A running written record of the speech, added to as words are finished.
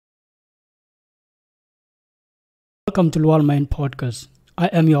Welcome to Lual Mayen Podcast. I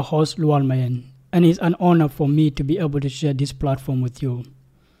am your host, Lual Mayen, and it's an honor for me to be able to share this platform with you.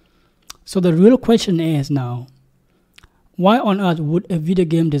 So the real question is now, why on earth would a video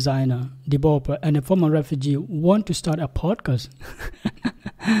game designer, developer, and a former refugee want to start a podcast?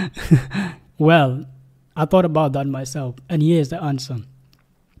 Well, I thought about that myself, and here's the answer.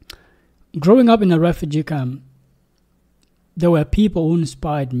 Growing up in a refugee camp, there were people who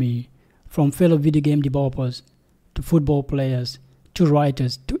inspired me, from fellow video game developers to football players to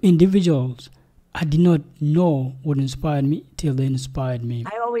writers to individuals I did not know would inspire me till they inspired me.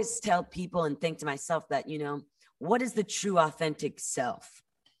 I always tell people and think to myself that, what is the true authentic self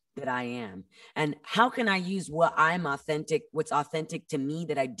that I am? And how can I use what's authentic to me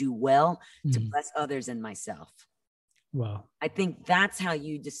that I do well to bless others and myself? Wow. I think that's how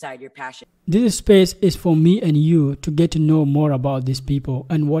you decide your passion. This space is for me and you to get to know more about these people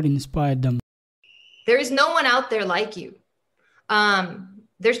and what inspired them. There is no one out there like you.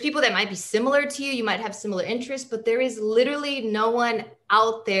 There's people that might be similar to you. You might have similar interests, but there is literally no one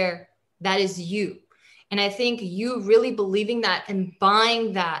out there that is you. And I think you really believing that and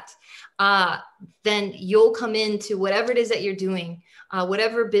buying that, then you'll come into whatever it is that you're doing,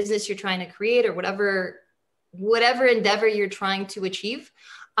 whatever business you're trying to create or whatever endeavor you're trying to achieve,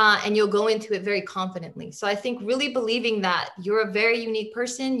 and you'll go into it very confidently. So I think really believing that you're a very unique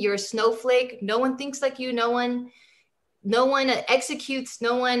person, you're a snowflake, no one thinks like you, no one executes,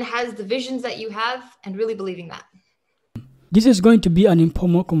 no one has the visions that you have, and really believing that. This is going to be an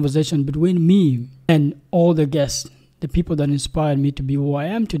informal conversation between me and all the guests, the people that inspired me to be who I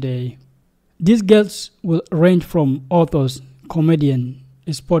am today. These guests will range from authors, comedians,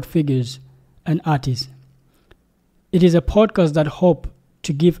 sport figures, and artists. It is a podcast that hopes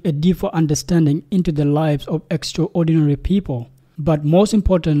to give a deeper understanding into the lives of extraordinary people, but most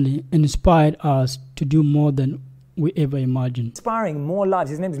importantly, inspired us to do more than we ever imagined. Inspiring more lives.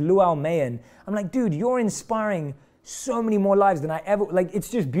 His name's Lual Mayen. I'm like, dude, you're inspiring so many more lives than I ever,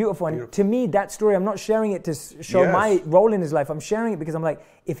 it's just beautiful. And to me, that story, I'm not sharing it to show my role in his life. I'm sharing it because I'm like,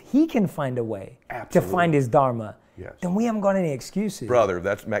 if he can find a way to find his dharma, then we haven't got any excuses. Brother,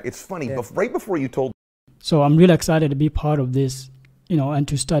 it's funny, right before you told. So I'm really excited to be part of this, and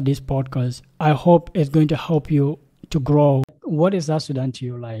to start this podcast. I hope it's going to help you to grow. What is South Sudan to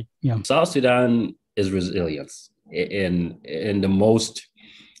you like? Yeah. South Sudan is resilience in the most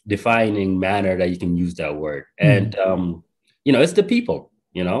defining manner that you can use that word. And, it's the people,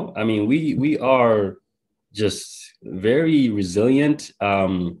 I mean, we are just very resilient,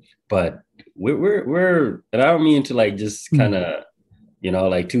 but we're, and I don't mean to just kind of,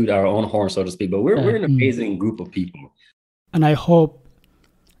 toot our own horn, so to speak, but we're an amazing group of people. And I hope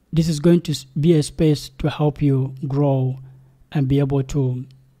this is going to be a space to help you grow and be able to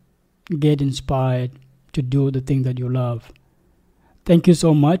get inspired to do the thing that you love. Thank you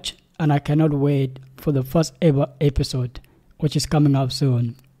so much, and I cannot wait for the first ever episode, which is coming up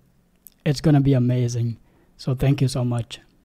soon. It's going to be amazing. So thank you so much.